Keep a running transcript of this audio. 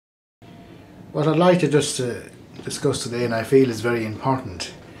What I'd like to just discuss today, and I feel is very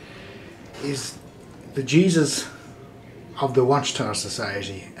important, is the Jesus of the Watchtower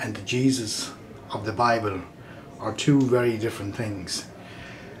Society and the Jesus of the Bible are two very different things.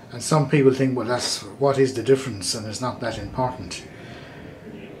 And some people think, well, what is the difference, and it's not that important.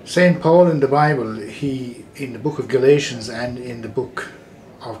 St. Paul in the Bible, in the book of Galatians and in the book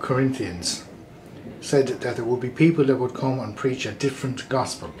of Corinthians, said that there would be people that would come and preach a different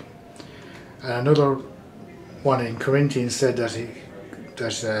gospel. And another one in Corinthians said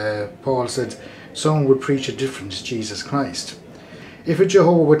that Paul said someone would preach a different Jesus Christ. If a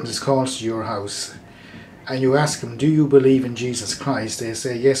Jehovah's Witness calls to your house and you ask them, do you believe in Jesus Christ? They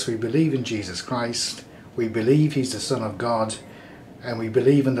say, yes, we believe in Jesus Christ, we believe he's the Son of God, and we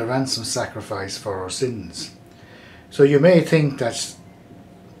believe in the ransom sacrifice for our sins. So you may think that,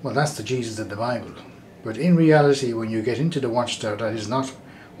 well, that's the Jesus of the Bible. But in reality, when you get into the Watchtower, that is not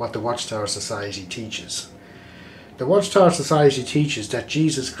what the Watchtower Society teaches. The Watchtower Society teaches that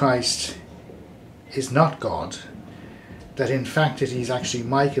Jesus Christ is not God, that in fact it is actually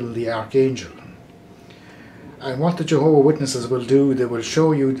Michael the Archangel. And what the Jehovah's Witnesses will do, they will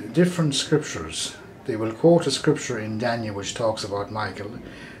show you different scriptures. They will quote a scripture in Daniel which talks about Michael.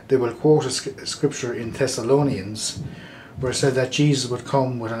 They will quote a scripture in Thessalonians where it said that Jesus would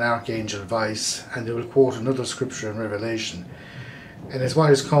come with an archangel voice, and they will quote another scripture in Revelation. And it's what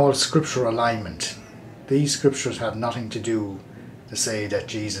is called scripture alignment. These scriptures have nothing to do to say that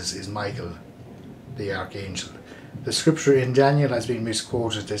Jesus is Michael the Archangel. The scripture in Daniel has been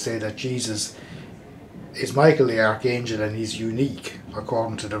misquoted. They say that Jesus is Michael the Archangel and he's unique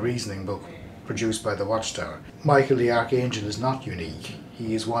according to the reasoning book produced by the Watchtower. Michael the Archangel is not unique.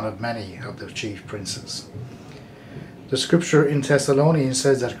 He is one of many of the chief princes. The scripture in Thessalonians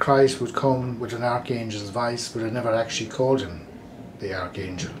says that Christ would come with an archangel's voice, but it never actually called him the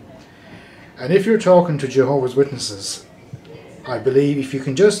Archangel. And if you're talking to Jehovah's Witnesses, I believe if you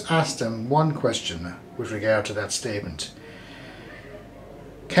can just ask them one question with regard to that statement.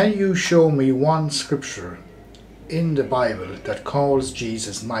 Can you show me one scripture in the Bible that calls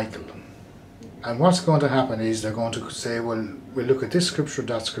Jesus Michael? And what's going to happen is they're going to say, well, we'll look at this scripture,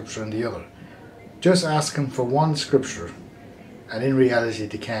 that scripture and the other. Just ask them for one scripture, and in reality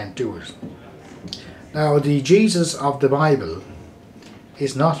they can't do it. Now, the Jesus of the Bible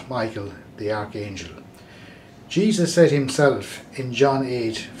is not Michael the Archangel. Jesus said himself in John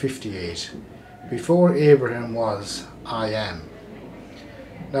 8:58, before Abraham was, I am.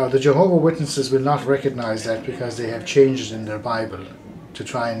 Now, the Jehovah's Witnesses will not recognize that because they have changed it in their Bible to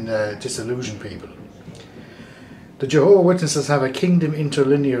try and disillusion people. The Jehovah's Witnesses have a Kingdom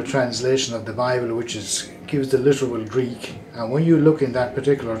Interlinear translation of the Bible which gives the literal Greek, and when you look in that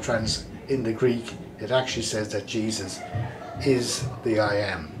particular in the Greek, it actually says that Jesus is the I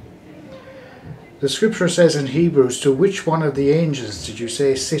am. The scripture says in Hebrews, to which one of the angels did you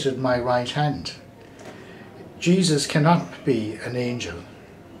say sit at my right hand? Jesus cannot be an angel.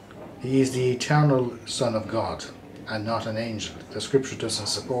 He is the eternal Son of God and not an angel. The scripture doesn't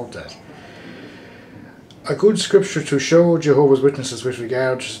support that. A good scripture to show Jehovah's Witnesses with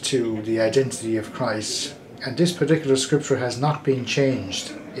regard to the identity of Christ, and this particular scripture has not been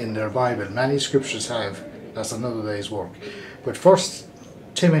changed in their Bible. Many scriptures have. That's another day's work. But 1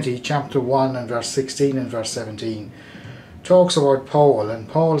 Timothy chapter 1 and verse 16 and verse 17 talks about Paul, and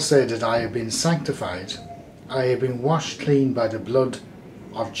Paul said that I have been sanctified, I have been washed clean by the blood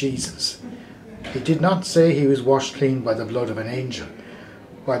of Jesus. He did not say he was washed clean by the blood of an angel.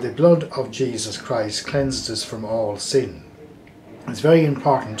 By the blood of Jesus Christ cleansed us from all sin. It's very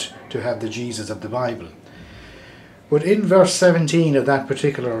important to have the Jesus of the Bible. But in verse 17 of that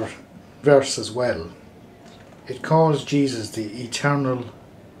particular verse as well, it calls Jesus the eternal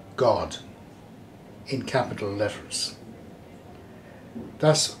God in capital letters.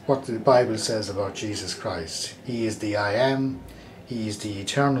 That's what the Bible says about Jesus Christ. He is the I am, he is the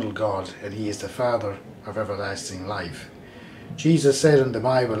eternal God, and he is the Father of everlasting life. Jesus said in the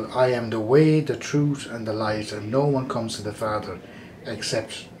Bible, I am the way, the truth and the light, and no one comes to the Father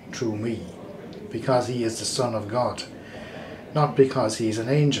except through me, because he is the Son of God, not because he is an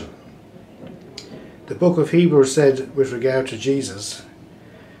angel. The book of Hebrews said with regard to Jesus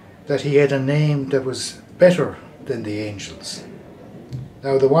that he had a name that was better than the angels.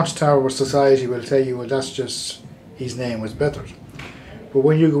 Now, the Watchtower Society will tell you, well, that's just his name was better. But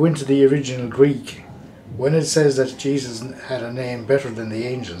when you go into the original Greek, when it says that Jesus had a name better than the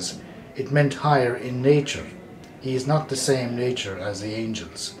angels, it meant higher in nature. He is not the same nature as the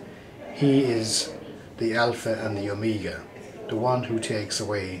angels. He is the Alpha and the Omega, the one who takes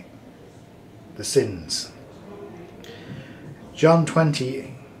away the sins. John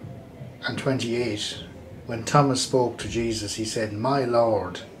 20 and 28, when Thomas spoke to Jesus, he said, "My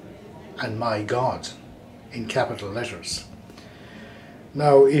Lord and my God," in capital letters.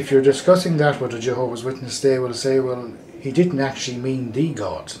 Now, if you're discussing that with a Jehovah's Witness, they will say, well, he didn't actually mean the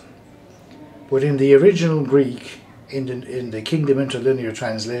God. But in the original Greek, in the Kingdom Interlinear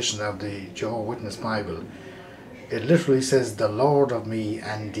translation of the Jehovah's Witness Bible, it literally says, "the Lord of me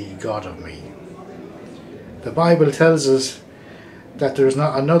and the God of me." The Bible tells us that there is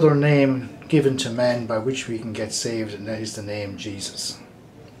not another name given to men by which we can get saved, and that is the name Jesus.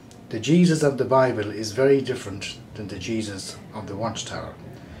 The Jesus of the Bible is very different than the Jesus of the Watchtower.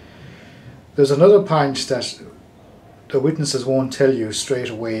 There's another point that the witnesses won't tell you straight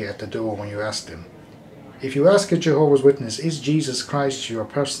away at the door when you ask them. If you ask a Jehovah's Witness, "Is Jesus Christ your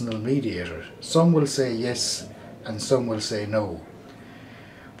personal mediator?" some will say yes and some will say no.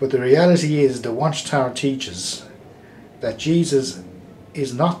 But the reality is the Watchtower teaches that Jesus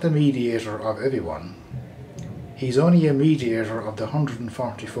is not the mediator of everyone. He's only a mediator of the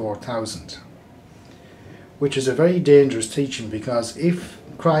 144,000, which is a very dangerous teaching, because if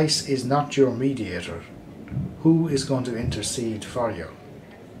Christ is not your mediator, who is going to intercede for you?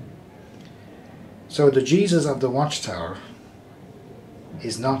 So the Jesus of the Watchtower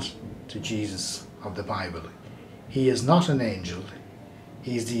is not the Jesus of the Bible. He is not an angel.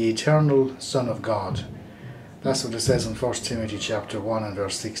 He is the eternal Son of God. That's what it says in 1 Timothy chapter 1 and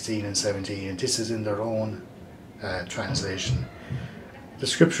verse 16 and 17, and this is in their own translation. The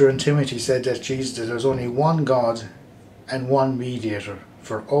scripture in Timothy said that there's only one God and one mediator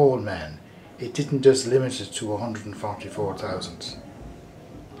for all men. It didn't just limit it to 144,000.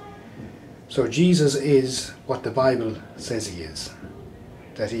 So Jesus is what the Bible says he is,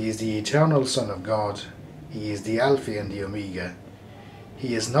 that he is the eternal Son of God. He is the Alpha and the Omega.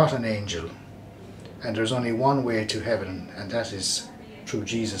 He is not an angel, and there's only one way to heaven, and that is through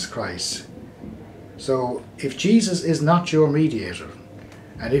Jesus Christ. So if Jesus is not your mediator,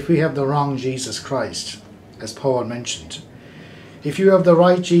 and if we have the wrong Jesus Christ, as Paul mentioned, if you have the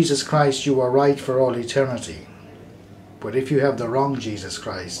right Jesus Christ, you are right for all eternity. But if you have the wrong Jesus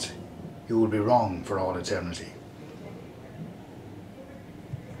Christ, you will be wrong for all eternity.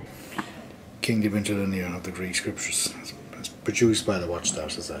 Kingdom Interlinear of the Greek Scriptures. It's produced by the Watchtower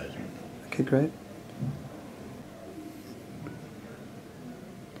Society. Okay, great.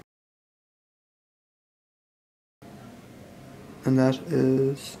 And that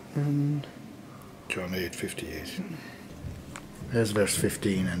is in John 8:58. There's verse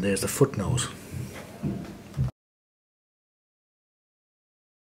 15, and there's the footnote.